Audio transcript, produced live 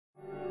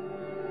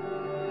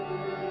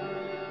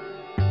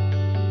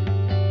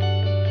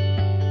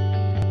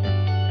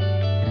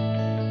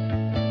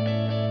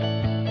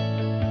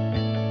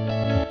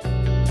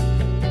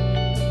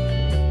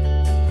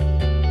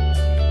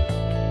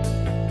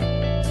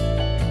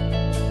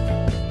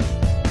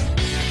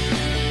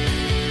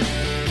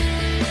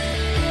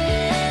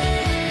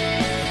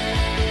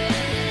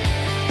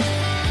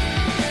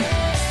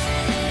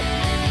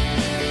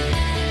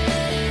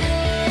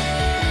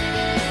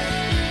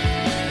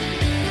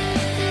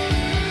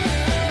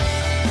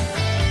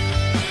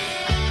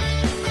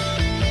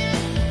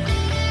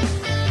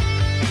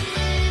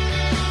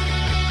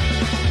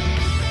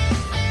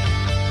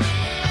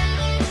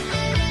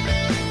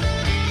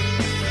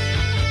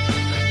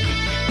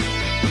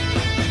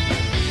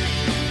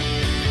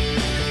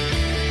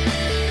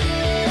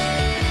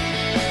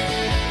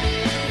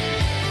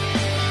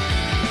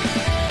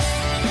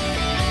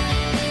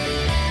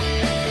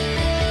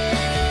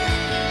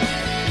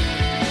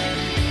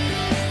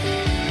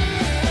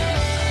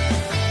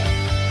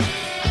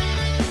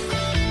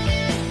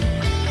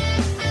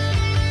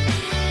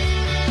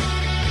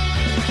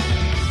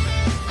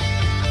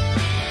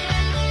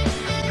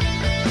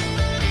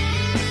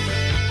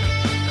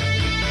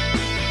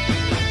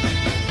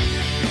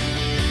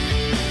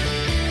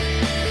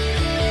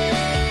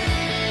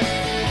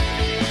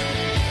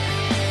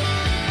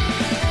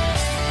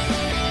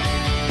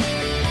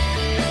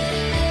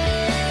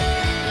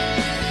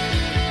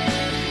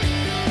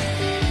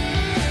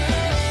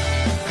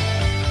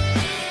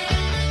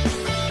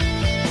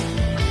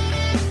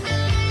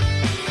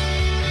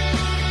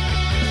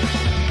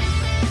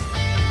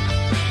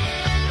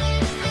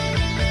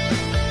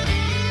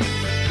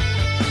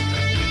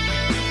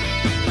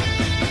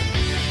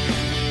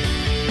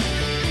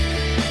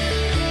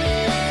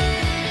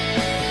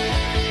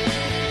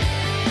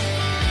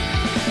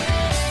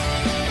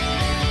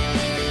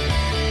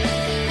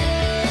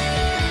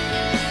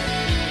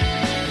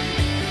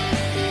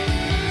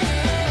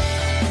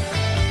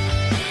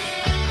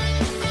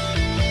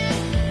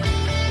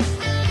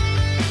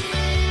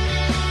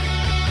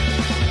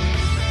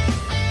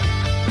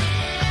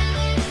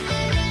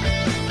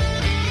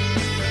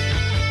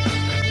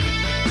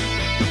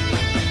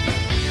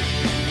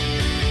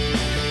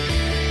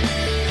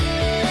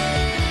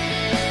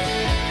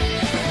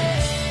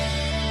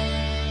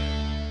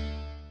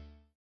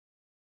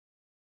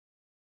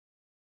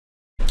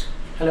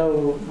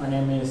Hello, my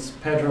name is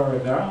Pedro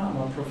Rivera. I'm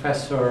a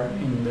professor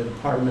in the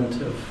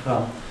Department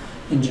of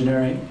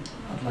Engineering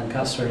at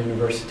Lancaster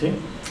University.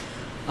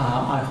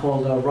 I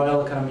hold a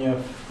Royal Academy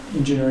of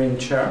Engineering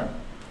chair,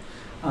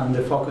 and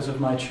the focus of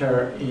my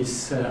chair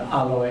is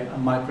alloy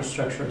and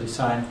microstructure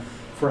design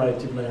for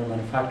additive layer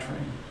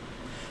manufacturing.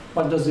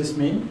 What does this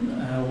mean?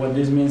 What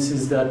this means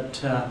is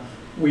that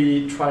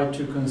we try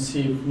to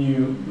conceive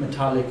new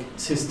metallic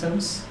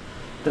systems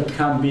that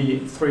can be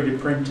 3D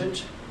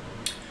printed.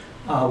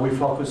 We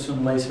focus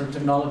on laser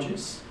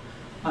technologies,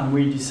 and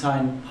we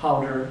design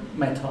powder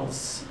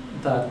metals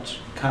that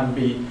can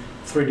be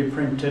 3D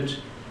printed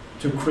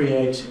to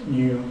create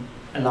new,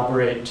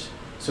 elaborate,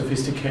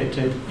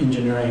 sophisticated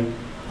engineering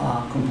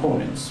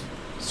components,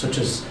 such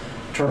as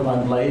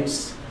turbine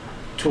blades,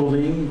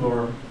 tooling,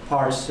 or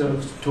parts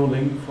of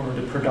tooling for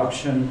the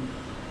production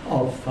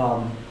of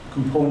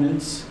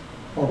components,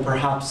 or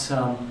perhaps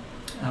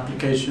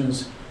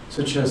applications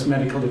such as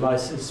medical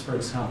devices, for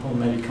example,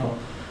 medical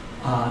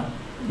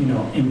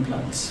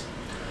implants.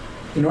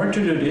 In order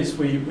to do this,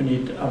 we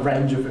need a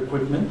range of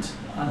equipment.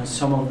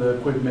 Some of the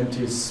equipment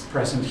is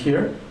present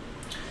here.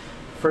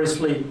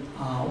 Firstly,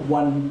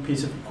 one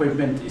piece of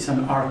equipment is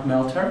an arc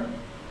melter.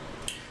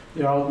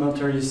 The arc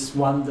melter is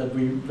one that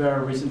we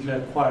very recently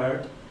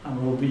acquired,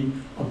 and we'll be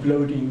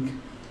uploading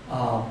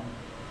a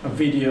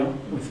video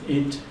with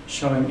it,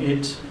 showing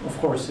it. Of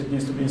course, it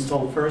needs to be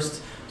installed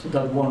first, so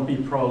that won't be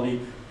probably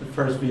the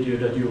first video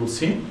that you will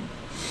see.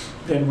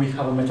 Then we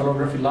have a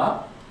metallography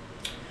lab,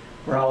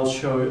 where I will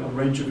show a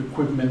range of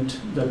equipment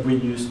that we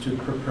use to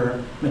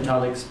prepare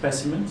metallic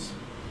specimens.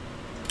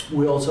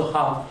 We also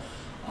have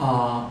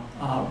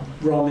a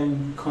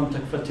rolling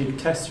contact fatigue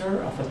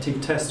tester, a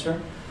fatigue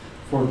tester,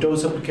 for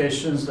those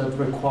applications that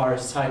require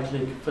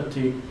cyclic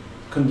fatigue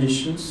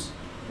conditions.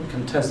 We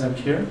can test them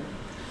here.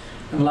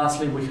 And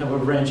lastly, we have a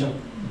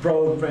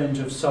broad range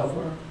of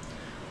software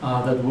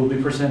that will be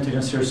presented in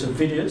a series of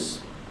videos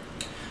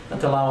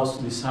that allow us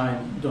to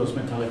design those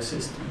metallic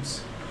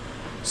systems.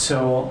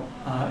 So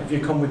if you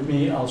come with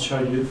me, I'll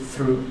show you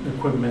through the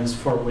equipments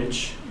for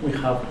which we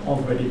have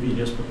already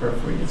videos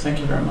prepared for you. Thank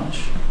you very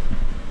much.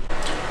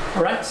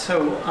 All right,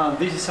 so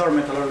this is our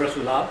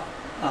metallurgy lab.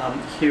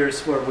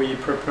 Here's where we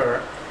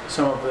prepare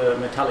some of the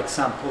metallic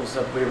samples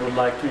that we would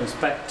like to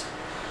inspect.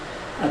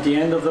 At the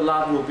end of the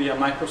lab will be a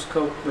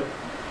microscope, but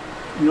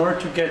in order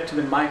to get to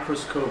the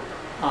microscope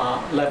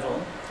level,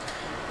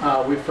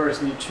 we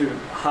first need to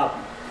have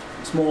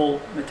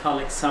small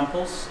metallic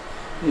samples.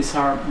 These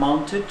are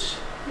mounted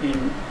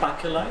in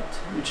bakelite,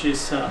 which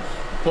is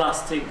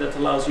plastic that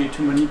allows you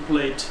to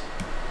manipulate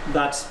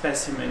that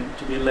specimen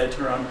to be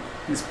later on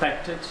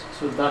inspected.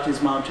 So that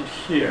is mounted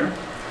here.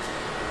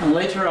 And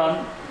later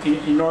on,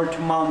 in order to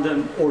mount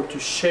them or to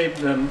shape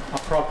them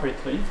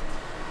appropriately,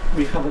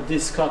 we have a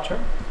disc cutter.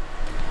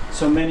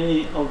 So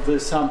many of the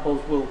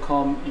samples will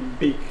come in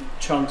big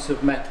chunks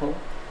of metal,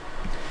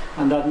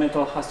 and that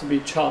metal has to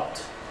be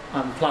chopped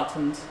and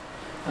flattened.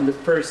 And the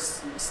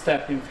first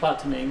step in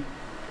flattening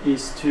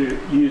is to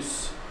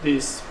use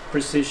this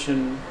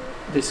precision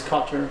disc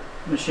cutter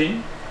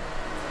machine.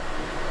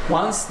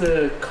 Once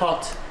the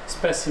cut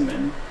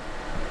specimen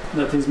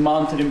that is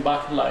mounted in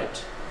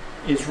bakelite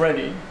is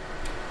ready,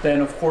 then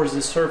of course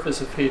the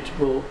surface of it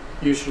will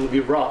usually be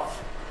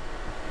rough.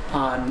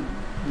 And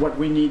what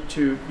we need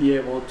to be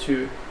able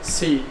to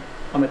see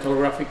a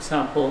metallographic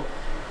sample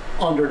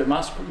under the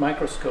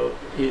microscope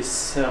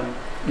is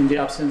in the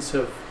absence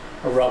of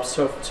a rough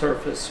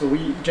surface. So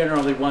we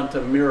generally want a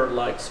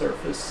mirror-like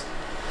surface.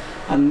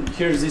 And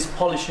here's these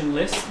polishing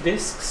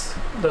discs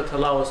that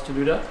allow us to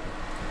do that.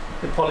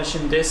 The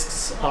polishing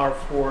discs are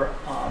for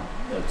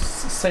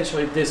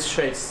essentially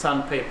disc-shaped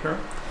sandpaper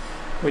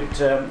with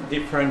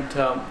different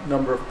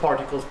number of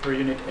particles per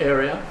unit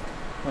area.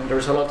 When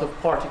there's a lot of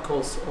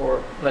particles,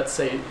 or let's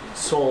say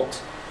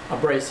salt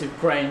abrasive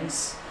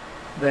grains,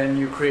 then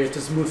you create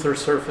a smoother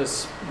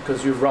surface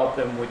because you rub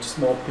them with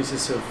small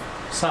pieces of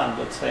sand,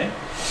 let's say.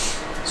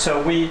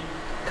 So we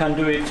can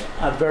do it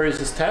at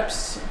various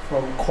steps,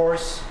 from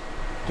coarse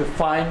to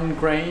fine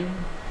grain,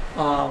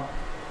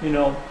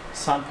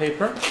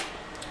 sandpaper.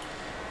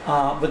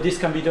 But this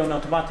can be done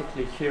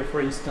automatically. Here,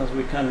 for instance,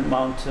 we can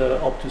mount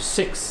up to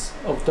 6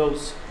 of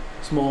those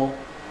small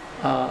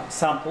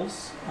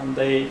samples, and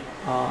they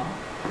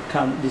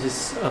this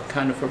is a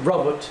kind of a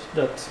robot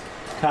that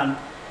can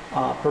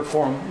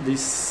perform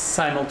this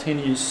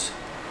simultaneous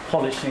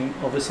polishing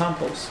of the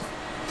samples.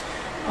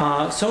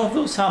 Some of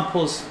those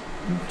samples,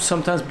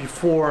 sometimes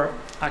before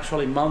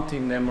actually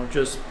mounting them or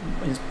just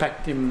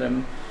inspecting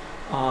them,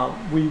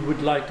 we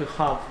would like to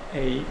have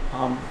a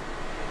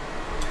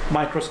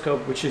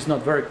microscope which is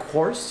not very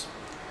coarse.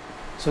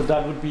 So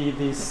that would be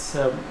this.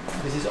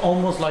 This is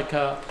almost like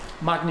a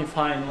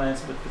magnifying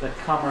lens, but with a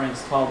camera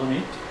installed on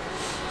it.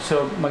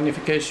 So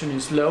magnification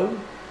is low,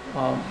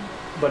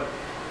 but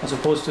as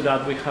opposed to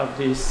that, we have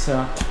this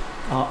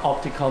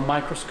optical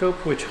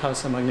microscope, which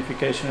has a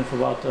magnification of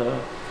about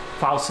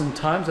 1,000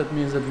 times. That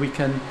means that we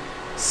can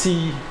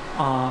see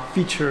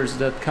features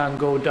that can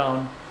go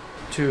down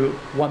to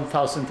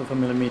 1,000th of a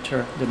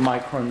millimeter, the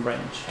micron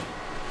range.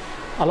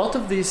 A lot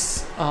of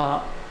these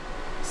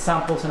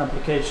samples and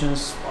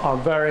applications are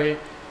very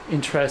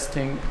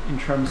interesting in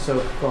terms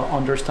of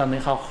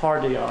understanding how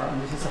hard they are,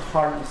 and this is a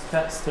hardness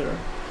tester.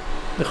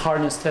 The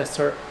hardness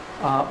tester,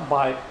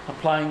 by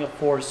applying a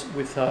force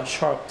with a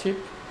sharp tip,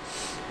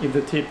 if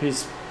the tip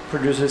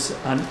produces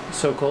a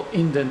so-called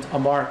indent, a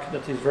mark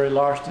that is very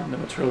large, then the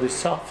material is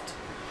soft,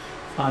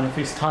 and if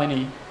it's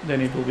tiny, then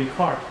it will be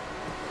hard.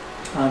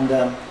 And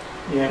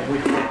yeah, we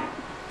have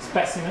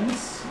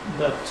specimens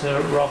that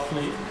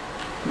roughly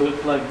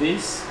look like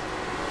this.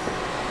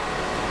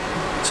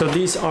 So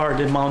these are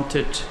the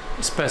mounted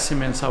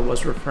specimens I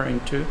was referring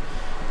to.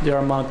 They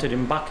are mounted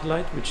in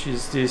bakelite, which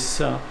is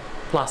this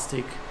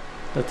plastic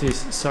that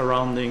is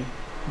surrounding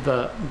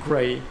the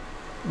gray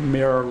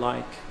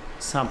mirror-like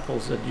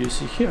samples that you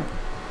see here.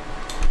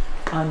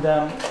 And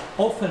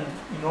often,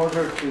 in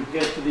order to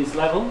get to this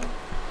level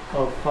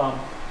of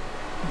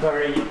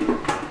very,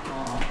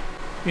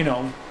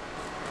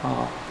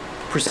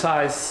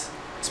 precise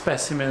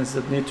specimens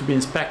that need to be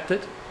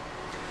inspected,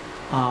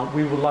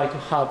 we would like to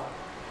have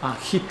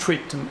heat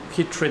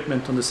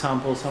treatment on the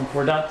samples, and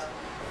for that,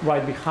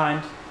 right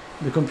behind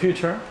the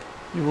computer,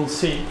 you will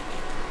see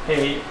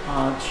a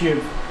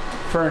tube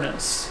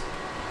furnace.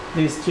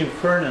 This tube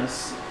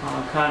furnace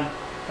can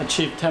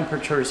achieve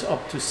temperatures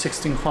up to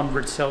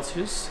 1600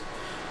 Celsius,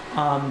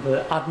 and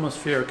the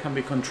atmosphere can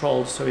be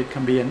controlled, so it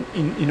can be an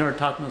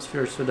inert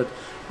atmosphere so that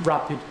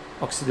rapid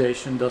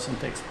oxidation doesn't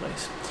take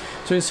place.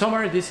 So in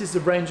summary, this is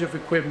the range of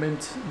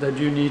equipment that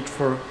you need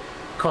for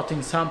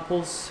cutting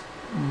samples,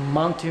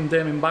 mounting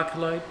them in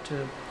bakelite,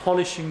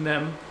 polishing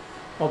them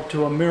up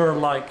to a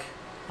mirror-like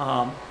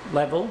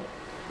level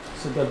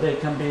so that they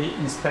can be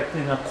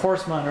inspected in a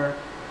coarse manner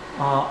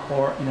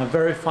or in a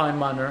very fine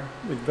manner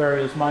with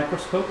various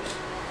microscopes,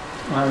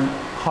 and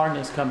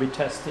hardness can be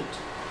tested.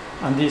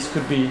 And this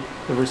could be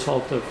the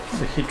result of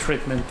the heat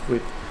treatment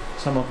with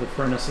some of the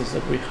furnaces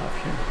that we have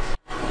here.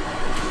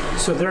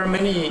 So there are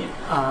many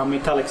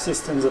metallic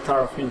systems that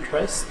are of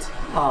interest.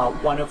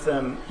 One of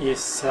them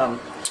is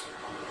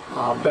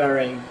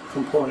bearing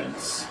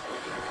components.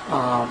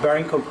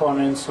 Bearing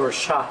components or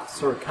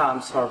shafts or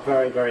cams are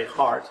very, very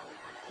hard.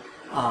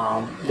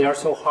 They are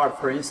so hard,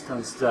 for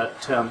instance,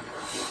 that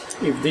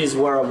if these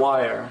were a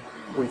wire,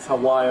 with a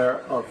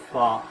wire of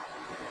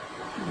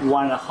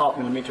 1.5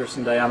 millimeters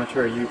in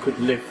diameter, you could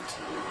lift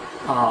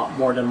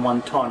more than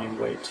 1 ton in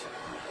weight.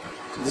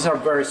 So these are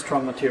very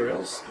strong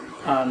materials,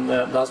 and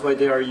that's why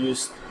they are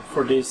used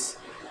for these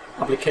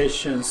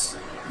applications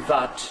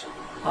that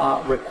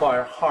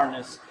require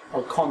hardness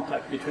or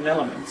contact between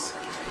elements.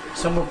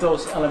 Some of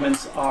those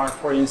elements are,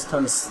 for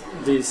instance,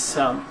 these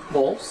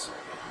balls,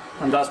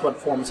 and that's what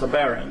forms a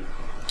bearing.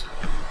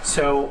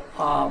 So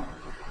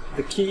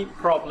the key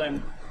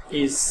problem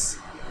is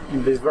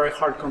in these very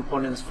hard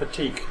components,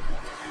 fatigue.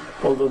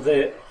 Although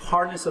the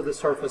hardness of the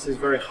surface is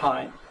very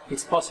high,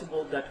 it's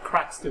possible that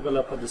cracks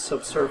develop at the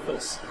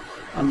subsurface,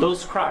 and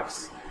those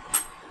cracks,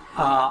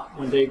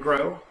 when they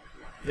grow,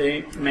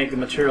 they make the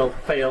material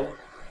fail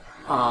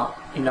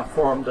in a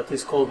form that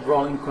is called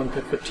rolling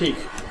contact fatigue.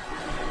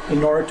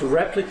 In order to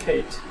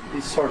replicate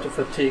this sort of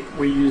fatigue,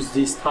 we use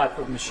this type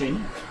of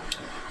machine.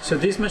 So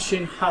this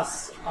machine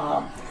has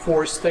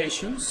 4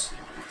 stations,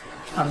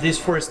 and these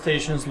 4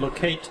 stations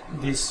locate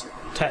these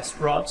test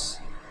rods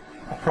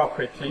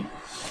appropriately.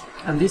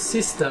 And this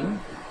system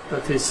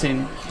that is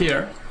in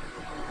here,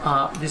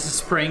 these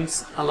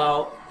springs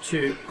allow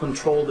to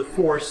control the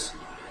force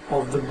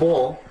of the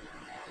ball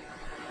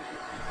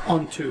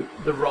onto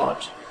the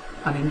rod,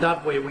 and in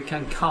that way we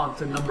can count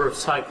the number of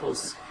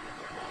cycles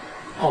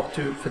up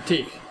to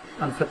fatigue.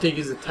 And fatigue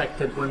is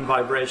detected when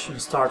vibration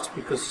starts,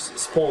 because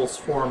spalls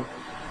form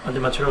at the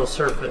material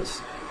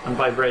surface and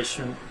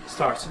vibration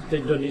starts.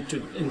 They don't need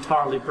to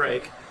entirely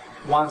break.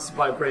 Once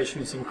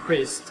vibration is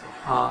increased,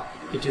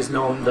 it is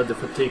known that the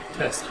fatigue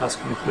test has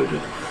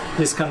concluded.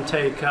 This can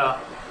take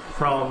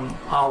from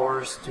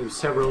hours to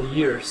several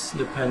years,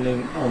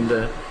 depending on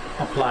the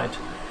applied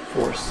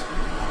force.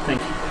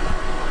 Thank you.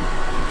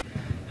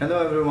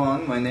 Hello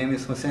everyone, my name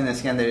is Hossein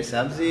Eskandari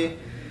Sabzi.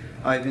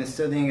 I've been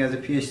studying as a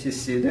PhD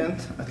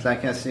student at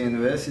Lancaster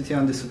University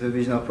under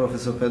supervision of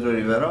Professor Pedro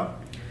Rivera.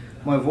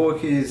 My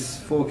work is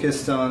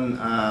focused on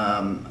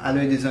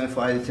alloy design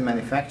for additive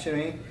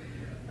manufacturing.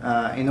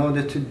 In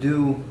order to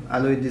do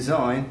alloy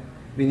design,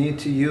 we need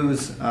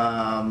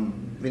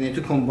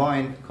to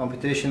combine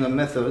computational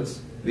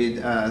methods with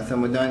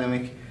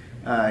thermodynamic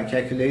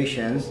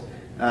calculations,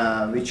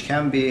 which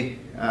can be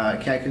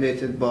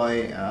calculated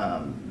by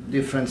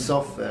different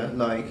software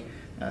like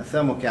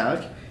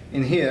thermocalc.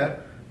 In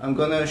here, I'm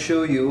going to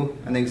show you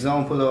an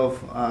example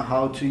of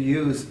how to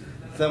use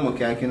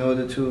thermocalc in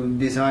order to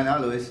design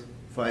alloys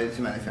for additive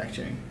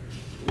manufacturing.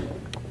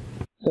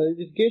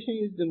 Solidification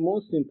is the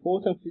most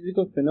important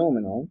physical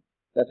phenomenon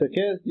that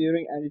occurs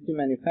during additive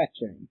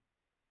manufacturing.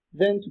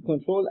 Then, to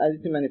control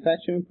additive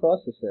manufacturing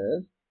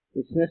processes,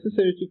 it's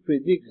necessary to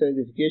predict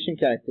solidification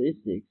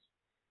characteristics.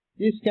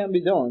 This can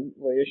be done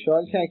via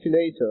Schall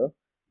calculator,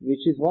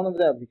 which is one of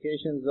the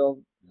applications of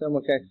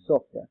thermocalc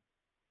software,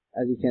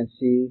 as you can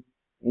see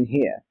in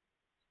here.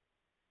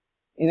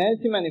 In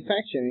additive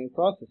manufacturing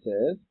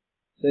processes,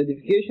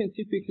 certification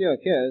typically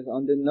occurs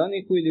under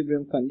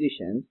non-equilibrium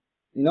conditions.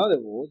 In other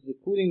words, the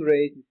cooling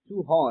rate is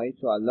too high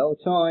to allow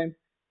time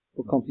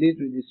for complete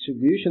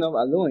redistribution of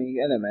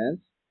alloying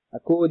elements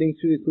according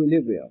to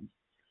equilibrium.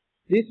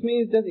 This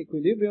means that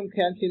equilibrium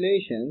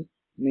calculations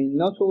may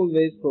not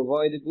always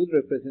provide a good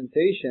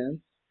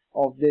representation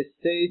of the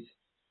state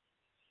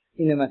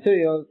in a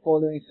material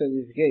following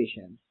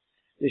certification.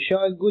 The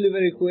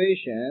Child-Gulliver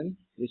equation,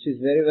 which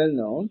is very well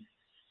known,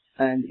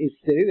 and its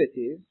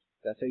derivatives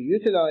that are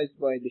utilized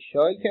by the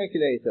Child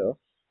calculator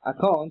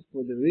account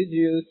for the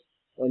reduced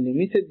or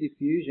limited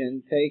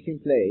diffusion taking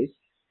place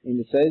in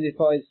the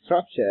certified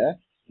structure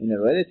in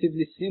a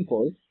relatively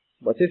simple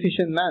but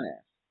efficient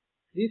manner.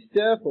 This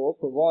therefore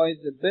provides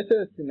a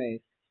better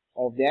estimate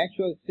of the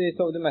actual state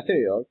of the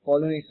material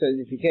following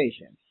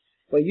certification.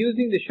 By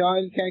using the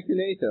Child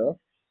calculator,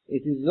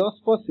 it is thus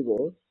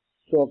possible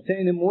to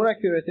obtain a more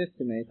accurate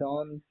estimate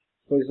on,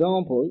 for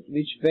example,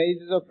 which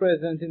phases are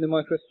present in the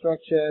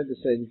microstructure, the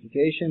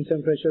certification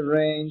temperature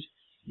range,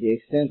 the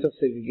extent of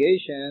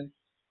segregation,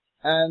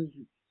 and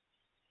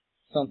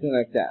something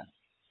like that,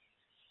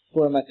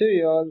 for a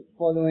material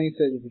following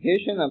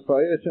certification and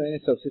prior to any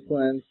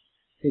subsequent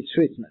heat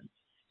treatment.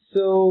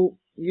 So,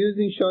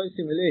 using Child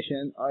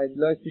simulation, I'd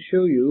like to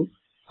show you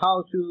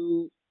how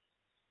to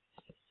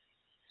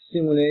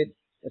simulate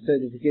a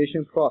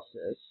certification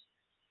process.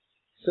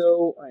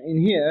 So,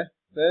 in here,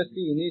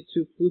 firstly you need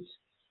to put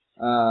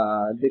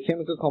the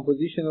chemical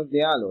composition of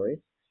the alloy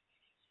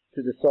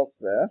to the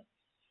software.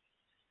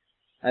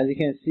 As you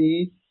can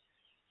see,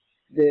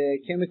 the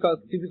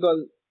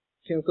typical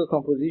chemical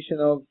composition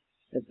of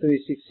a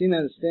 316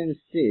 and stainless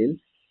steel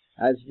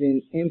has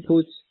been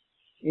input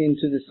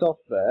into the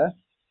software,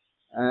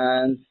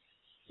 and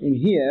in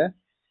here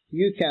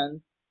you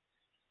can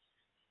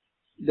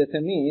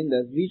determine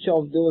that which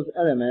of those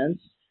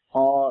elements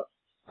are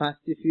fast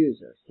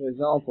diffusers. For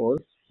example,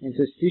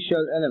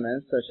 interstitial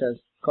elements such as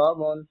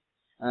carbon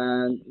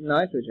and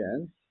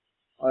nitrogen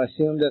are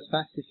assumed as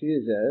fast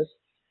diffusers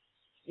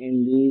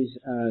in these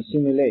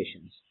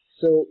simulations.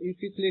 So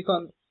if you click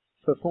on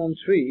perform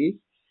 3,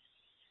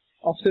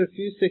 after a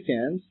few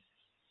seconds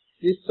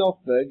this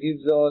software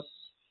gives us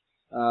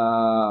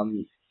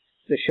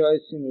the Child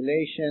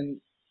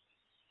simulation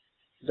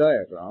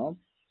diagram,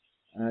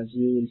 as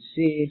you will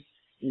see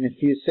in a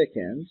few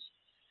seconds.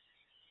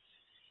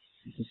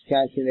 It is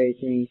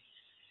calculating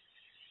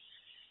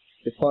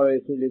the power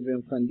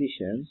equilibrium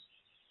conditions.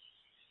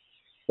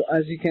 So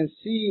as you can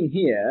see in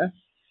here,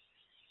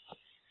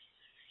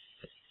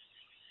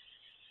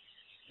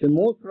 the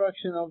mole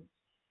fraction of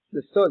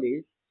the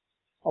solid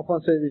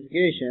upon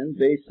certification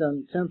based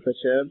on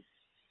temperature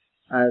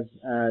as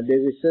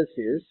degrees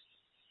Celsius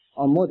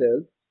are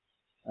modeled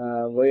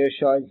via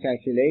Child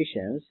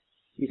calculations.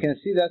 You can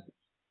see that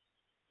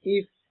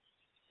if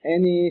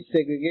any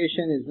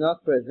segregation is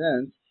not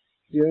present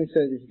during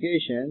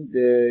certification,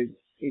 the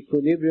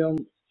equilibrium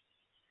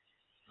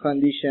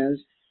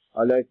conditions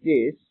are like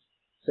this.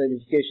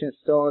 Certification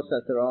starts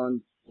at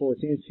around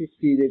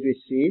 1450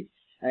 degrees C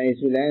and it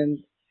will end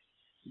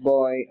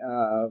by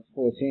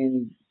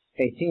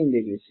 1418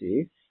 degrees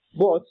C.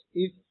 But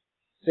if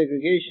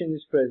segregation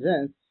is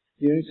present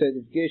during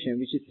certification,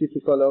 which is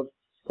typical of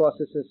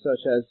processes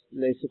such as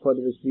laser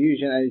polymer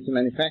fusion, additive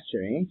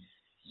manufacturing,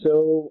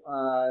 so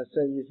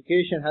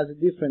certification has a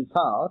different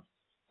path,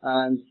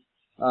 and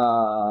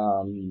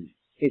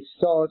it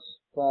starts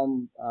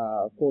from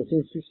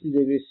 1450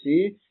 degrees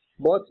C,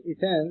 but it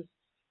ends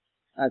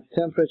at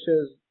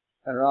temperatures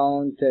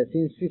around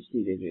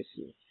 1350 degrees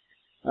C.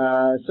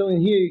 So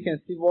in here you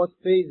can see what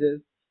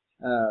phases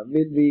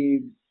will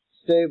be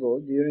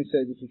stable during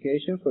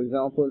certification. For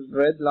example,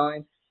 red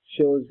line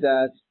shows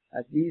that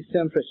at these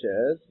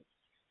temperatures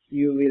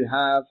you will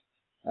have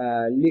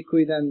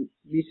liquid and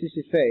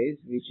BCC phase,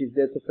 which is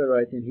delta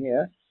ferrite in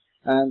here,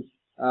 and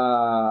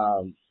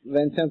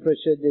when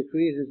temperature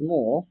decreases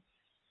more,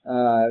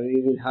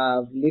 we will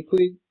have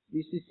liquid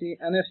BCC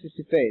and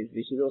FCC phase,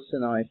 which is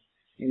austenite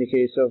in the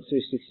case of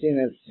 316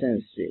 and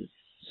stainless steel.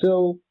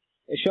 So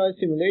a Child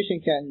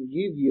simulation can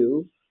give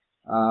you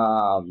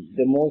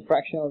the mole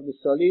fraction of the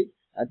solid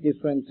at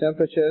different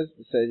temperatures,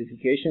 the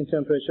certification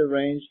temperature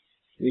range,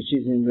 which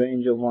is in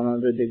range of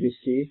 100 degrees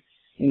C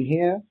in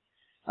here,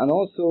 and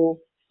also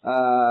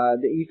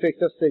the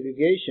effect of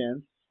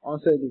segregation on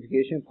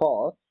certification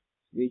path,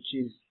 which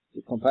is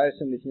the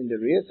comparison between the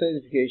real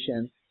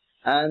certification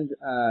and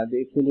the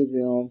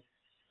equilibrium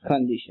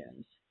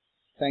conditions.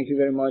 Thank you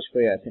very much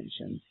for your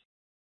attention.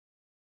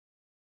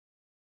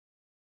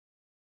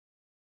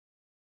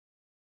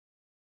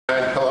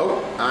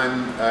 Hello,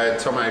 I'm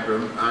Tom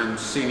Abram. I'm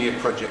Senior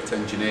Project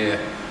Engineer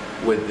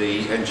with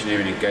the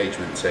Engineering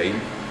Engagement team,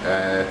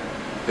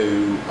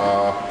 who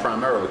are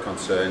primarily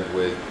concerned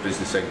with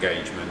business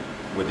engagement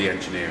with the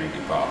engineering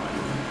department.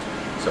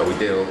 So we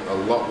deal a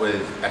lot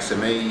with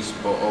SMEs,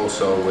 but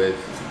also with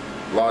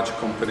large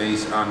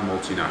companies and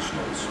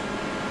multinationals.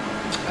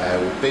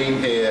 We've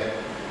been here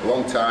a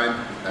long time.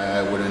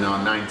 We're in our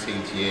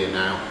 19th year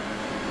now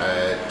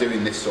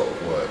doing this sort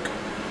of work.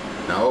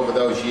 Now over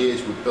those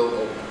years we've built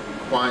up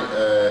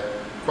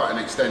quite an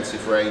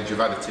extensive range of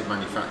additive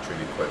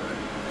manufacturing equipment.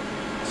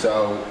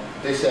 So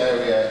this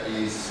area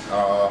is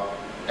our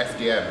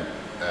FDM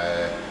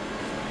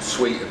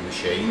suite of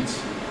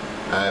machines,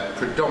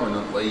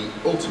 predominantly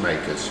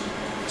Ultimakers.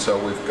 So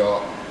we've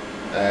got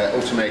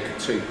Ultimaker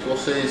 2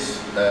 Pluses,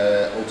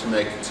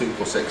 Ultimaker 2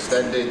 Plus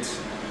Extendeds,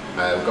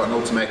 we've got an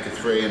Ultimaker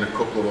 3 and a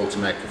couple of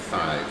Ultimaker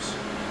 5s.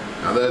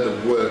 Now they're the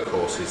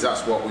workhorses,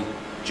 that's what we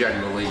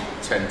generally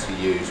tend to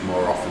use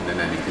more often than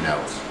anything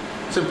else.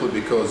 Simply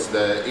because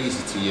they're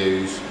easy to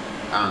use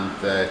and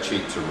they're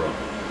cheap to run.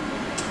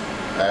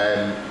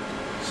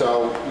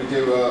 So we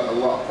do a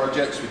lot of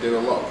projects. We do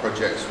a lot of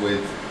projects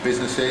with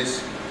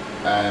businesses,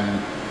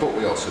 but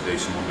we also do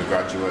some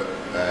undergraduate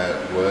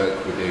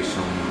work. We do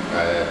some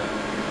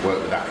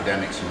work with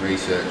academics and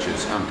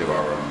researchers and do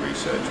our own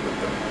research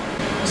with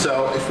them.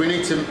 So if we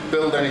need to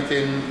build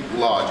anything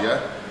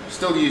larger,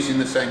 still using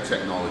the same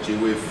technology,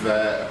 we've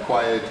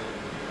acquired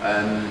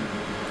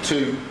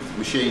 2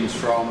 machines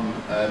from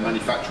a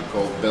manufacturer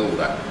called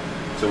Builder.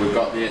 So we've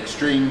got the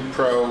Extreme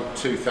Pro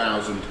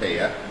 2000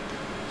 here.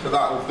 So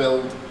that will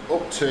build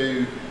up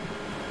to,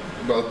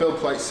 well, the build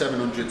plate's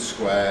 700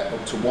 square,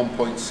 up to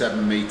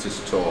 1.7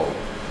 meters tall.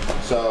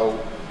 So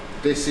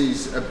this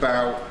is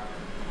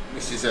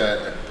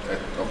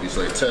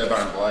obviously a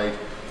turbine blade,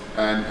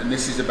 and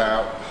this is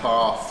about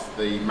half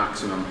the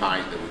maximum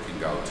height that we can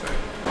go to.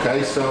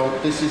 Okay, so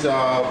this is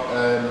our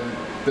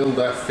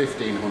Builder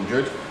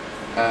 1500,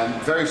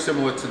 very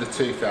similar to the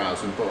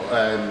 2000, but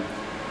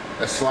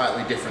a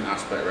slightly different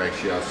aspect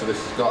ratio. So this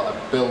has got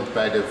a build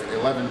bed of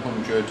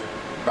 1100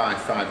 by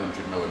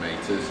 500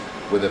 millimeters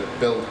with a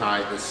build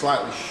height that's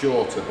slightly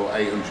shorter but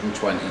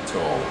 820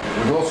 tall.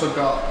 We've also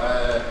got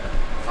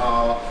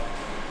our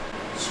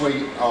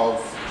suite of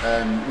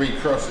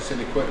reprocessing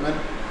equipment.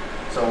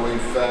 So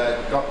we've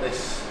got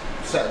this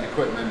set of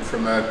equipment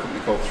from a company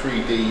called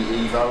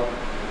 3D Evo.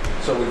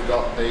 So we've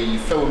got the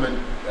filament,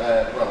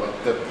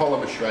 the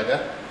polymer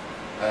shredder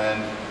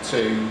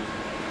to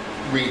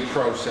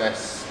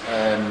reprocess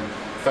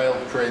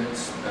failed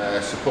prints,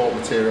 support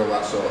material,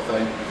 that sort of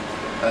thing.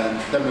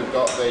 Then we've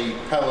got the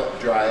pellet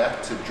dryer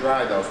to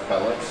dry those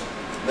pellets.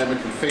 Then we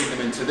can feed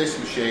them into this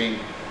machine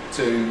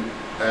to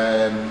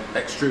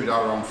extrude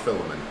our own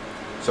filament.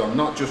 So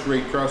not just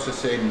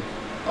reprocessing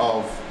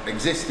of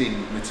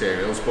existing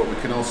materials, but we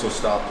can also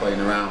start playing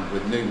around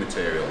with new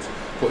materials,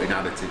 putting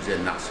additives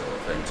in, that sort of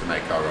thing, to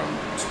make our own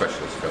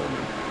specialist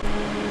filament.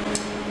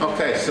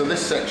 Okay, so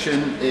this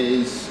section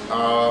is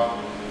our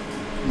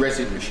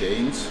resin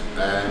machines.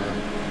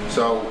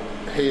 So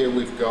here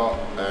we've got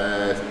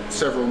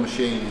several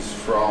machines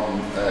from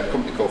a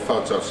company called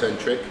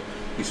Photocentric,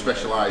 who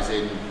specialise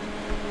in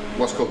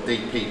what's called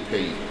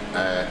DPP,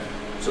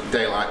 so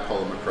daylight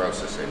polymer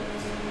processing.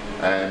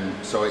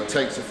 So it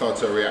takes a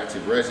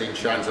photoreactive resin,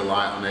 shines a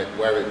light on it,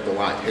 where the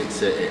light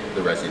hits it,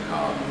 the resin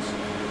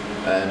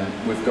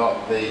hardens. We've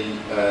got the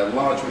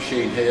large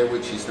machine here,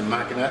 which is the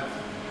Magna,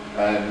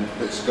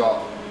 that's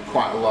got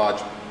quite a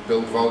large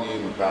build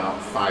volume,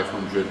 about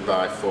 500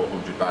 by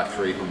 400 by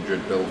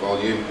 300 build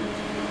volume.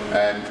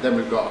 Then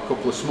we've got a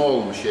couple of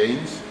smaller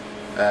machines.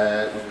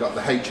 We've got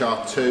the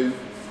HR2,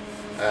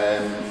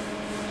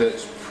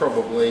 that's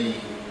probably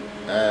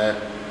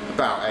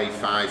about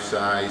A5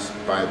 size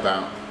by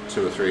about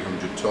 200 or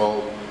 300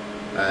 tall.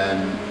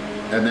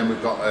 And then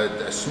we've got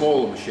a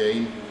smaller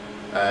machine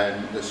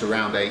that's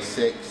around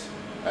A6,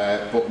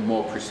 but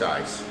more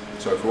precise.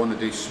 So if we want to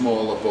do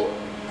smaller but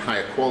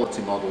higher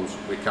quality models,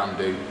 we can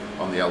do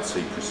on the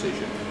LC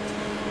Precision.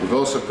 We've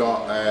also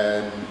got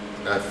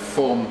a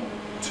Form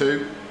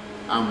 2,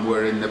 and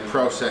we're in the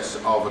process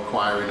of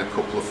acquiring a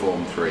couple of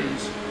Form 3s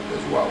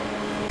as well.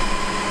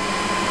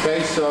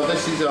 Okay, so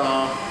this is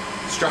our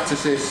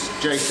Stratasys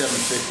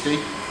J750,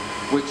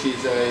 which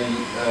is a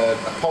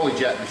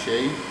polyjet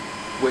machine,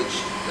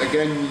 which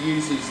again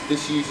uses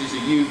a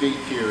UV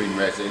curing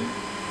resin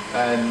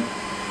and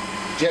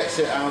jets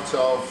it out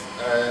of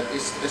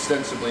it's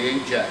ostensibly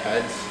inkjet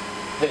heads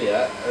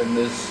here, and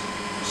there's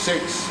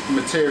 6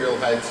 material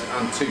heads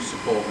and 2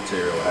 support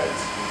material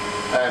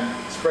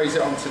heads. Sprays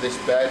it onto this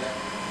bed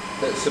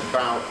that's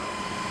about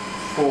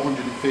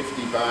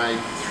 450 by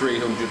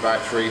 300 by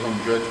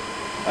 300.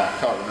 I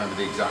can't remember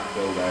the exact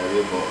build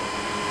area, but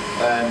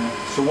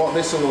so what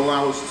this will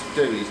allow us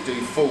to do is do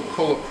full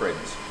colour print,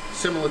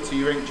 similar to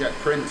your inkjet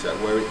printer,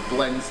 where it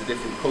blends the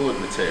different coloured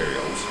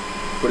materials,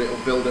 but it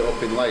will build it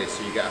up in layers,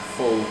 so you get a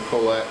full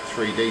colour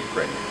 3D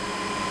print.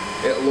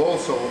 It will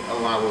also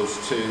allow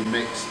us to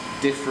mix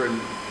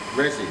different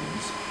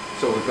resins,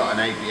 so we've got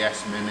an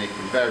ABS mimic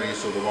and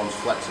various other ones,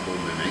 flexible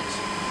mimics,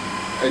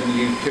 and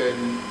you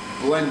can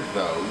blend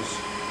those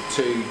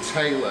to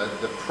tailor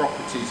the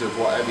properties of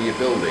whatever you're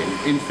building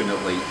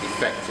infinitely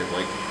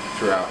effectively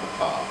throughout the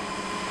part.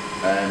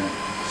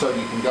 So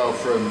you can go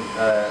from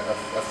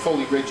a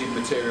fully rigid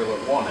material at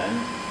one end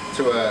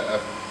to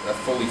a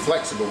fully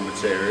flexible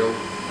material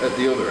at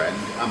the other end,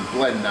 and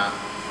blend that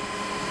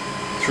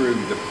through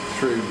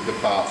the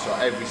part, so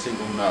every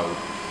single node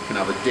can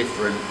have a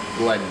different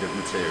blend of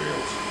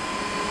materials.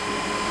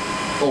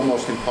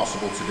 Almost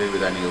impossible to do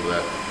with any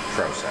other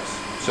process,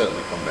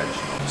 certainly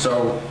conventional.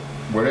 So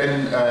we're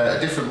in a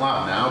different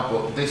lab now,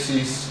 but this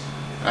is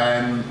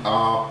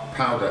our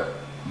powder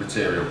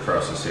material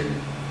processing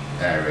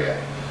area.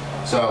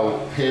 So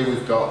here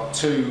we've got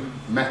two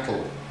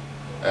metal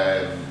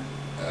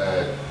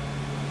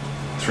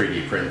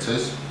 3D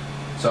printers.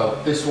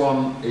 So this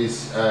one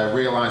is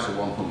Realizer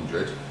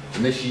 100,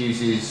 and this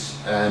uses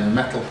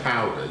metal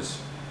powders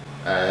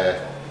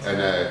and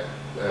a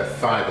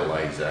fibre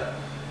laser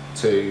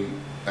to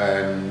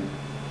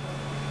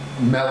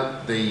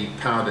melt the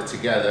powder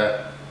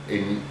together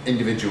in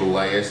individual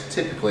layers,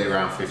 typically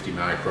around 50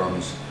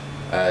 microns,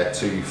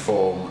 to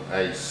form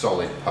a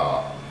solid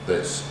part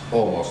that's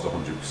almost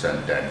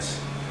 100% dense.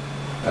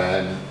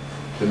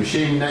 The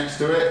machine next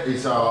to it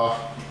is our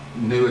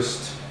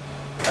newest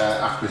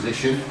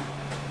acquisition.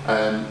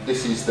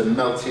 This is the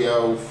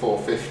Meltio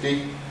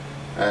 450.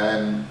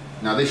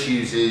 Now this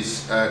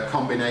uses a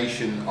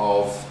combination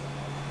of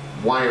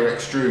wire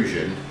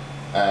extrusion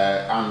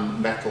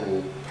and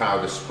metal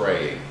powder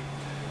spraying.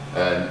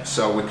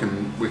 So we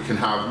can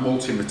have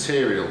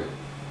multi-material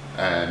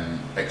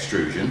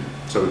extrusion,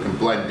 so we can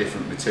blend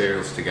different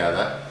materials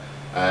together,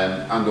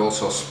 and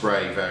also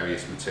spray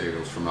various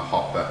materials from a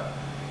hopper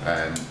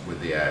with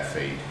the air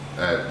feed,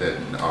 the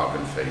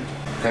argon feed.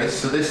 Okay,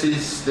 so this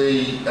is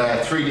the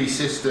 3D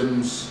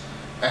Systems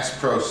S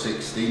Pro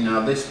 60.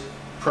 Now this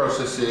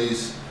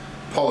processes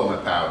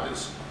polymer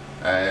powders,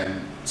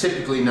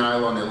 typically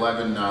nylon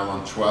 11,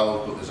 nylon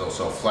 12, but there's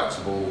also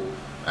flexible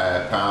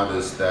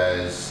powders.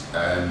 There's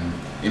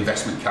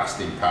investment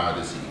casting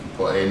powders that you can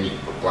put in. You can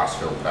put glass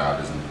fill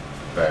powders and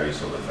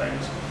various other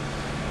things.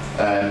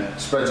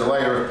 Spreads a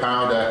layer of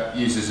powder,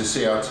 uses a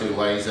CO2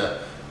 laser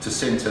to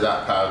sinter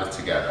that powder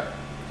together.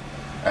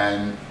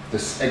 And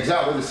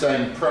exactly the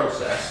same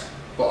process,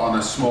 but on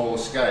a smaller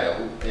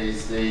scale,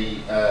 is the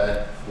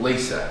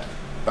LISA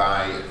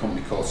by a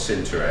company called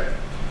Sinterit.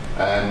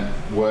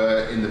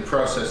 We're in the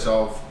process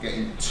of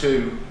getting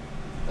two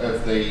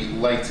of the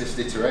latest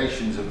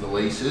iterations of the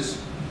LISAs.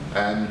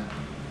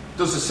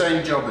 Does the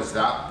same job as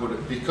that,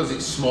 but because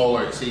it's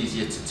smaller, it's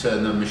easier to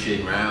turn the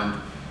machine round,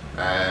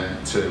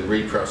 to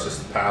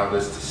reprocess the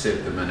powders, to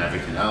sieve them and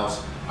everything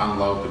else,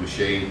 unload the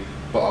machine,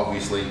 but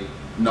obviously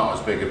not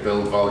as big a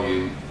build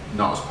volume,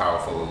 not as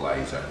powerful a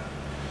laser.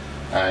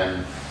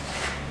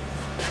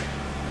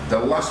 The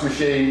last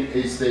machine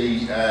is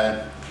the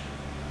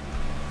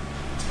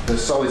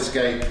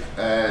SolidScape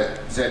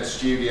Z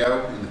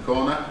Studio in the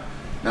corner.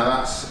 Now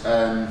that's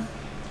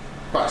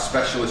quite a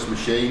specialist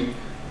machine.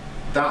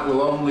 That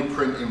will only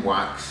print in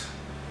wax,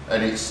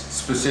 and it's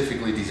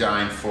specifically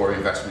designed for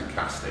investment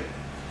casting.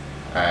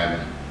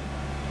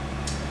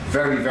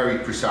 Very, very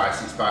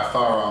precise. It's by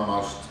far our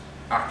most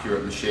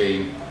accurate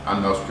machine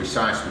and most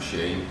precise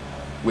machine,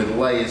 with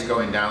layers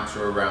going down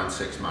to around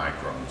 6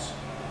 microns.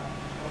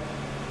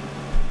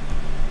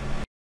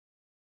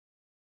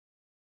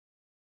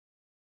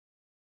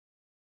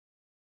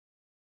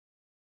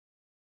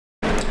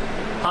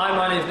 Hi,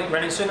 my name is Nick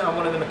Renninson. I'm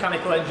one of the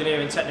mechanical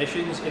engineering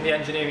technicians in the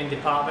engineering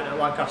department at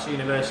Lancaster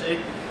University.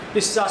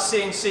 This is our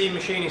CNC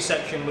machining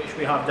section which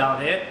we have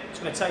down here. I'm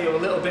just going to tell you a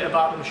little bit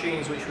about the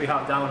machines which we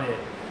have down here.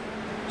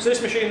 So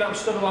this machine that I'm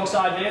stood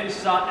alongside here, this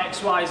is our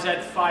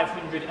XYZ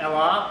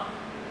 500LR.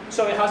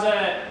 So it has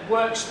a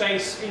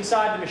workspace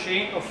inside the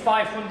machine of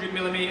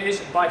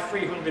 500mm by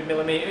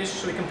 300mm,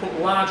 so we can put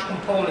large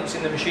components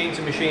in the machine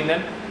to machine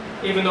them,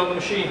 even though the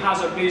machine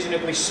has a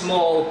reasonably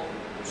small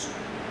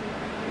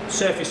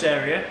surface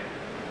area.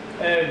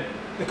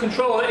 The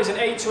controller is an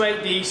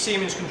 828D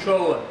Siemens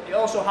controller. It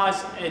also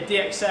has a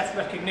DXF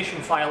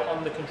recognition file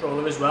on the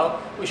controller as well,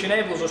 which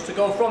enables us to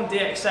go from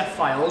DXF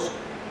files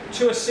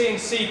to a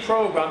CNC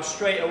program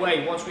straight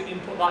away once we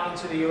input that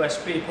into the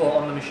USB port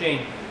on the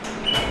machine.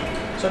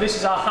 So this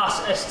is our Haas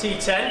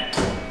ST10.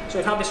 So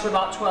we've had this for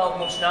about 12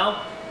 months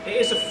now. It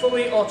is a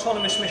fully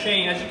autonomous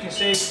machine. As you can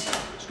see,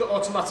 it's got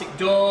automatic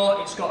door,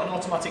 it's got an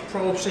automatic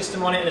probe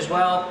system on it as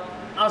well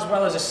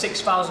as a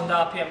 6,000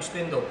 RPM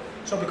spindle.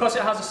 So because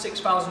it has a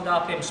 6,000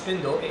 RPM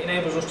spindle, it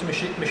enables us to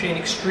machine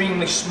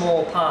extremely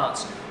small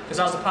parts. Because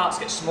as the parts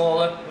get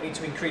smaller, we need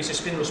to increase the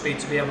spindle speed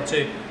to be able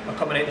to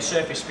accommodate the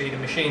surface speed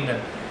and machine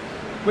them.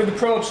 With the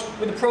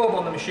probe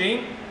on the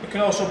machine, we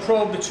can also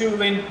probe the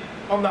tooling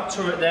on that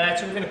turret there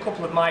to within a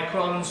couple of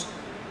microns.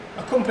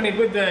 Accompanied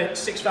with the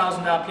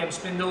 6,000 RPM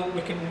spindle,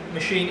 we can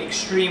machine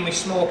extremely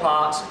small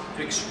parts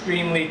to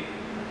extremely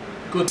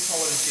good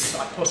tolerances,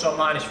 like plus or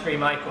minus 3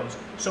 microns.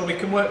 So we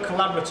can work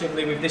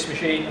collaboratively with this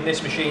machine and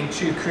this machine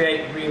to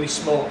create really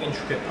small,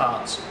 intricate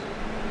parts.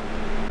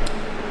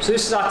 So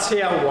this is our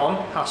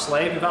TL1 Haas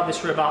lathe. We've had this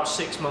for about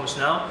 6 months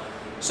now.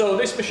 So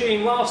this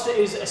machine, whilst it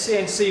is a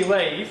CNC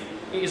lathe,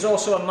 it is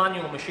also a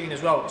manual machine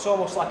as well. It's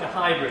almost like a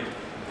hybrid.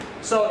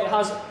 So it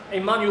has a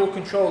manual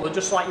controller,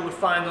 just like you would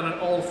find on an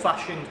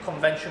old-fashioned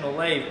conventional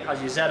lathe. It has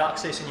your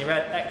Z-axis and your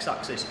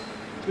X-axis.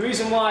 The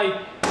reason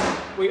why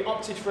we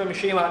opted for a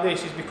machine like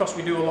this is because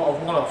we do a lot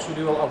of one-offs, we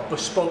do a lot of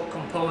bespoke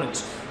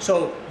components.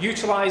 So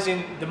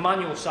utilising the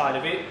manual side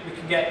of it, we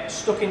can get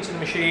stuck into the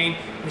machine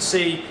and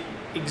see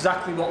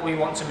exactly what we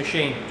want to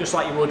machine, just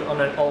like you would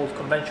on an old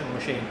conventional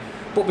machine.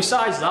 But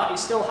besides that, it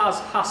still has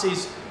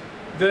HASS's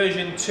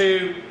version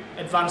 2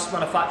 advanced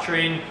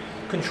manufacturing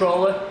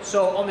controller.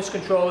 So on this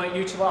controller it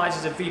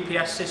utilises a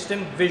VPS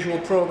system, visual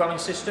programming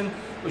system,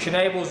 which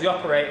enables the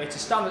operator to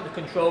stand at the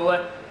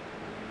controller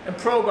and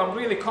program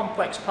really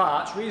complex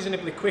parts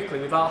reasonably quickly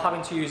without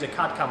having to use a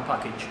CAD/CAM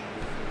package.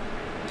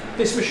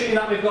 This machine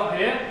that we've got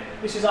here,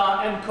 this is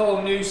our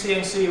MCO new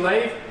CNC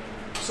lathe.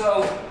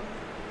 So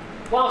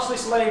whilst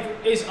this lathe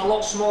is a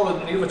lot smaller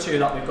than the other two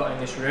that we've got in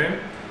this room,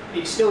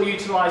 it still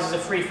utilises a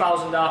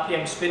 3000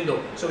 RPM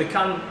spindle, so we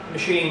can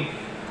machine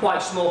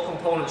quite small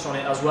components on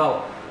it as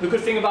well. The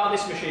good thing about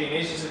this machine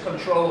is the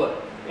controller.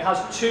 It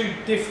has 2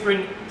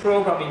 different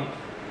programming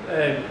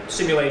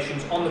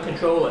simulations on the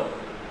controller.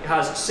 It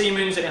has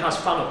Siemens and it has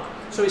Fanuc.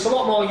 So it's a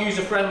lot more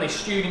user friendly.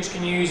 Students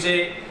can use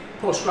it,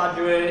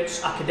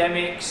 postgraduates,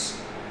 academics,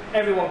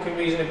 everyone can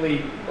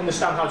reasonably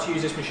understand how to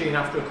use this machine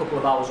after a couple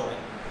of hours on it.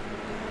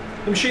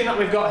 The machine that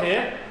we've got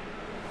here,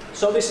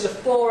 so this is a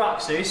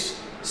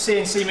 4-axis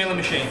CNC milling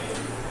machine.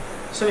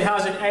 So it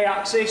has an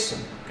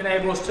A-axis, can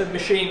enable us to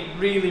machine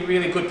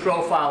really good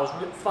profiles.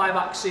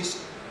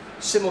 5-axis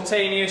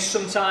simultaneous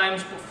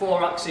sometimes, but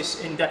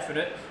 4-axis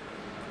indefinite.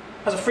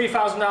 Has a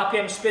 3000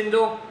 RPM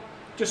spindle,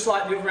 just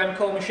like the other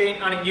MCO machine,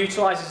 and it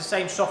utilises the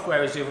same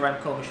software as the other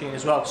MCO machine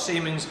as well,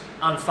 Siemens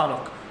and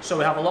Fanuc. So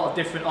we have a lot of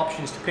different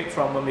options to pick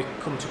from when we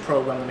come to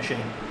program the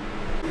machine.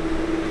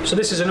 So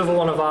this is another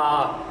one of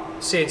our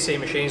CNC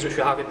machines which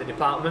we have in the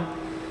department.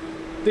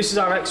 This is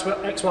our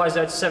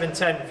XYZ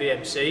 710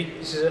 VMC.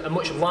 This is a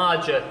much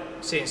larger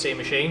CNC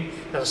machine.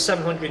 It has a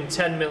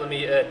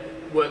 710mm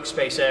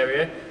workspace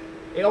area.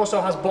 It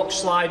also has box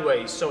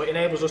slideways, so it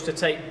enables us to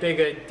take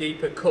bigger,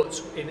 deeper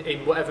cuts in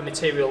whatever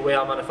material we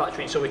are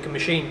manufacturing, so we can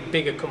machine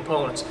bigger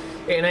components.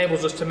 It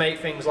enables us to make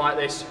things like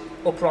this,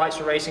 uprights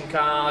for racing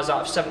cars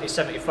out of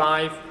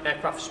 70-75,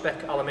 aircraft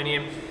spec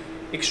aluminium,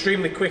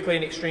 extremely quickly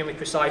and extremely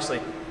precisely.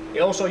 It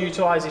also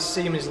utilises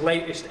Siemens'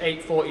 latest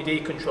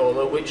 840D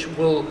controller, which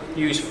will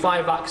use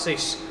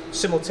 5-axis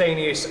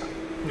simultaneous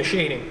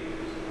machining.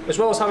 As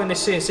well as having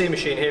this CNC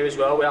machine here as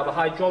well, we have a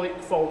hydraulic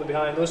folder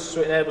behind us,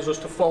 so it enables us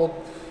to fold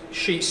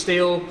sheet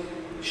steel,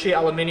 sheet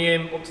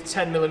aluminium up to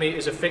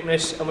 10mm of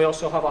thickness, and we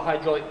also have a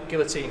hydraulic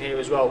guillotine here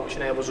as well, which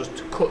enables us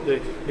to cut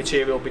the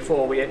material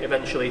before we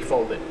eventually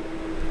fold it.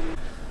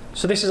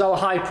 So this is our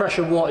high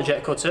pressure water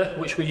jet cutter,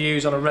 which we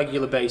use on a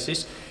regular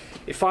basis.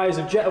 It fires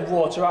a jet of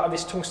water out of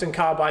this tungsten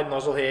carbide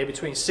nozzle here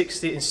between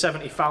 60 and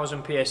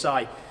 70,000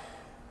 psi.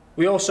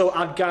 We also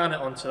add garnet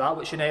onto that,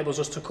 which enables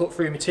us to cut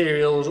through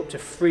materials up to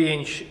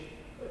 3-inch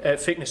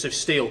thickness of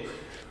steel.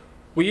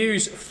 We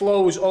use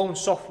Flow's own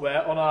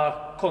software on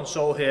our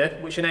console here,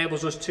 which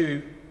enables us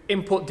to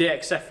input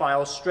DXF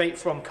files straight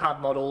from CAD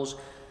models,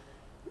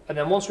 and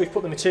then once we've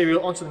put the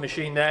material onto the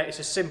machine there, it's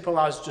as simple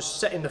as just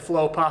setting the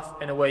flow path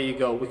and away you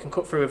go. We can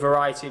cut through a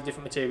variety of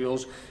different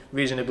materials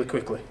reasonably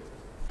quickly.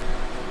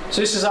 So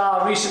this is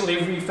our recently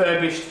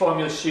refurbished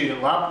Formula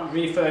Student Lab,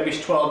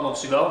 refurbished 12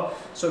 months ago.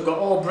 So we've got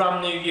all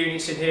brand new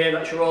units in here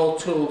that are all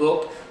tooled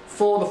up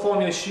for the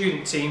Formula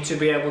Student team to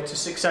be able to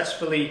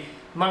successfully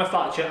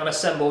manufacture and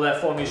assemble their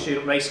Formula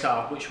Student race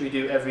car, which we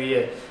do every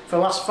year. For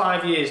the last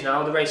 5 years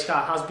now, the race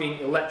car has been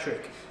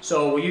electric.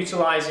 So we're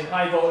utilising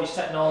high voltage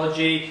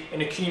technology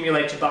and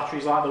accumulator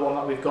batteries like the one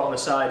that we've got on the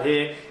side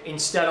here,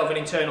 instead of an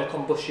internal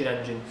combustion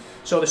engine.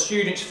 So the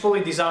students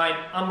fully design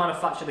and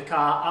manufacture the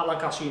car at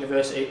Lancaster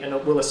University and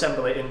will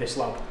assemble it in this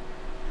lab.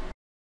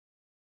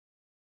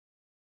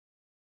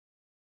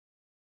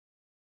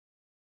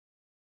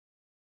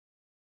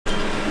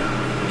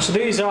 So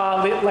these are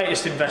our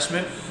latest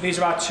investment. These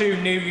are our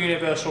 2 new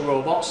universal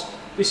robots.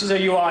 This is a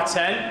UR10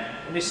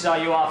 and this is our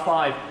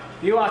UR5.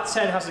 The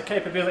UR10 has the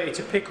capability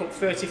to pick up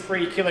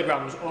 33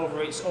 kilograms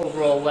over its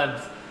overall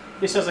length.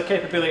 This has the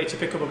capability to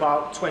pick up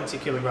about 20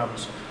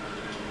 kilograms.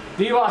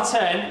 The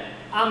UR10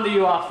 and the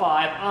UR5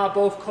 are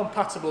both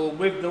compatible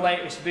with the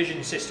latest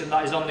vision system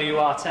that is on the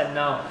UR10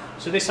 now.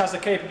 So this has the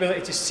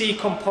capability to see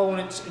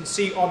components and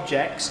see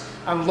objects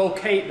and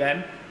locate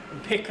them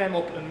and pick them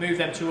up and move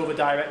them to other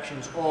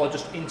directions, or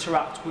just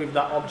interact with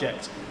that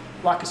object.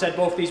 Like I said,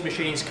 both these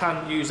machines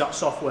can use that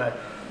software.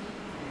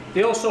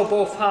 They also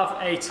both have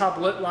a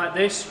tablet like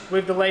this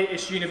with the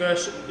latest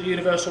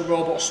universal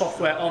robot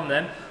software on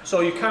them, so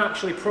you can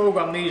actually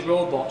program these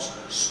robots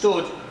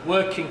stood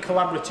working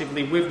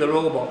collaboratively with the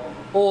robot.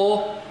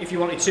 Or if you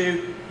wanted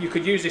to, you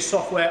could use this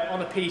software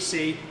on a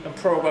PC and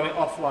program it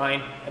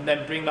offline and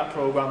then bring that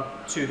program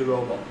to the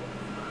robot.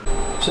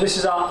 So this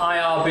is our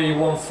IRB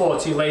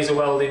 140 laser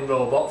welding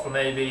robot from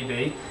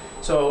ABB.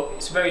 So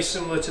it's very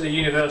similar to the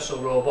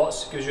universal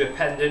robots. It gives you a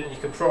pendant, you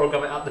can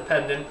program it at the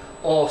pendant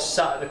or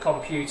sat at the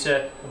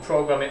computer and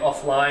program it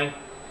offline.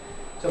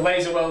 It's a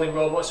laser welding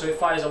robot, so it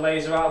fires a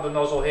laser out of the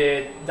nozzle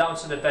here down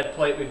to the bed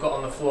plate we've got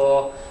on the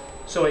floor,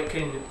 so it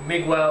can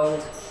MIG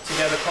weld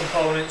together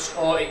components,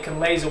 or it can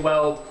laser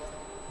weld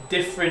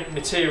different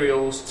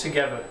materials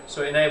together.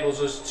 So it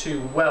enables us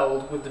to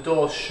weld with the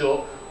doors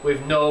shut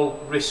with no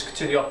risk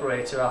to the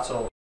operator at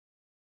all.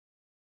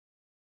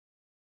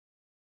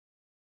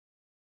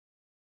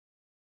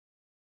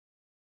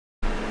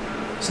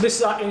 So this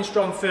is our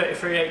Instron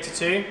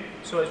 3382,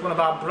 so it's one of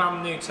our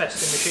brand new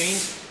testing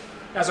machines.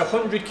 It has a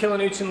 100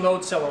 kilonewton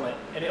load cell on it,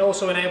 and it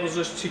also enables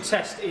us to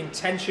test in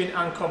tension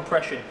and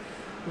compression.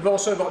 We've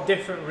also got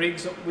different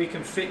rigs that we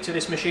can fit to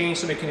this machine,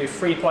 so we can do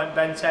 3-point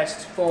bend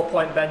tests,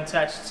 4-point bend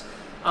tests,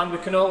 and we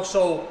can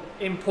also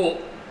input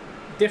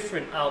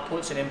different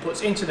outputs and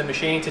inputs into the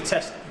machine to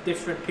test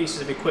different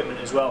pieces of equipment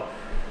as well.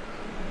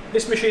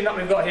 This machine that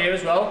we've got here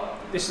as well,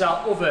 this is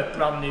our other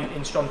brand new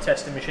Instron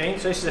testing machine.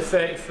 So this is a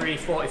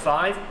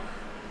 3345.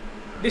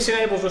 This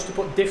enables us to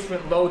put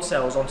different load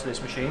cells onto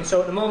this machine.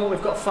 So at the moment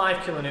we've got 5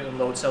 kilonewton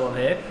load cell on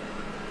here.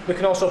 We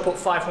can also put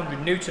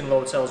 500 newton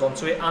load cells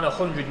onto it and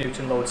 100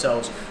 newton load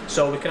cells.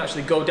 So we can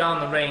actually go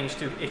down the range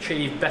to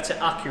achieve better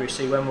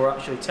accuracy when we're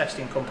actually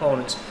testing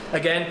components.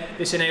 Again,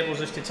 this enables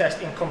us to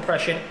test in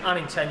compression and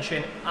in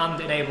tension, and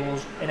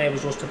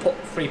enables us to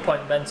put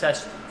 3-point bend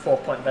test,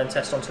 4-point bend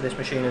test onto this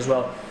machine as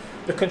well.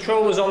 The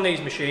controllers on these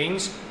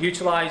machines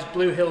utilise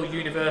Blue Hill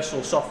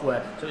Universal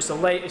software. So it's the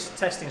latest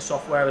testing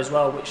software as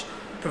well, which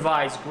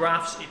provides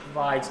graphs, it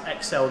provides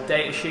Excel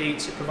data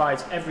sheets, it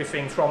provides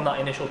everything from that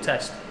initial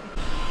test.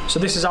 So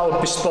this is our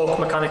bespoke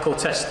mechanical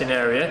testing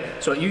area.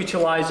 So it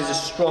utilises a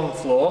strong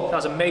floor. It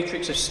has a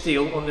matrix of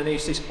steel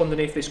underneath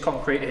this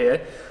concrete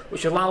here,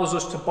 which allows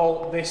us to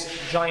bolt this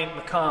giant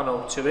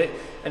Meccano to it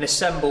and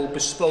assemble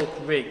bespoke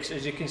rigs.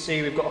 As you can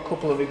see, we've got a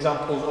couple of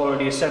examples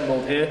already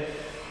assembled here.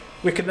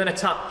 We can then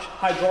attach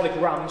hydraulic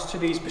rams to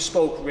these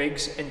bespoke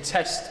rigs and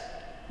test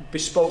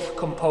bespoke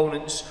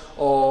components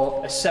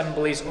or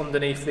assemblies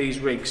underneath these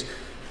rigs.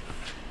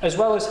 As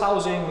well as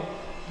housing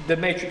the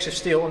matrix of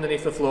steel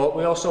underneath the floor,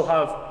 we also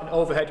have an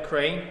overhead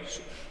crane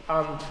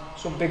and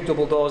some big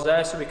double doors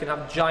there, so we can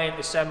have giant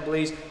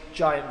assemblies,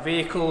 giant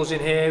vehicles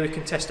in here. We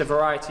can test a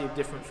variety of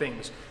different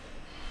things.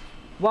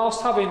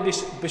 Whilst having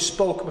this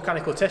bespoke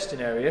mechanical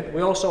testing area,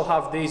 we also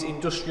have these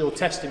industrial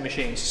testing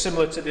machines,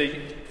 similar to the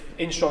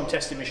Instron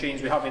testing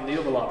machines we have in the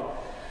other lab.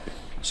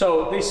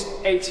 So this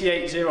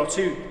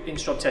 8802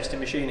 Instron testing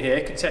machine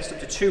here can test up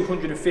to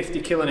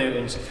 250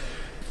 kilonewtons.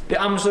 The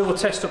Amsler will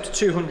test up to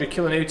 200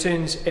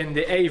 kilonewtons, and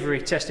the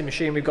Avery testing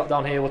machine we've got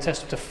down here will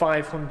test up to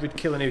 500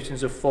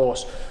 kilonewtons of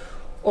force.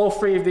 All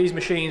three of these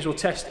machines will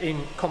test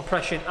in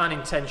compression and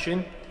in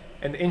tension,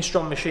 and the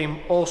Instron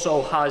machine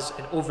also has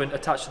an oven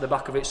attached to the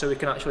back of it, so we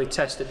can actually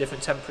test at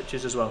different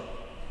temperatures as well.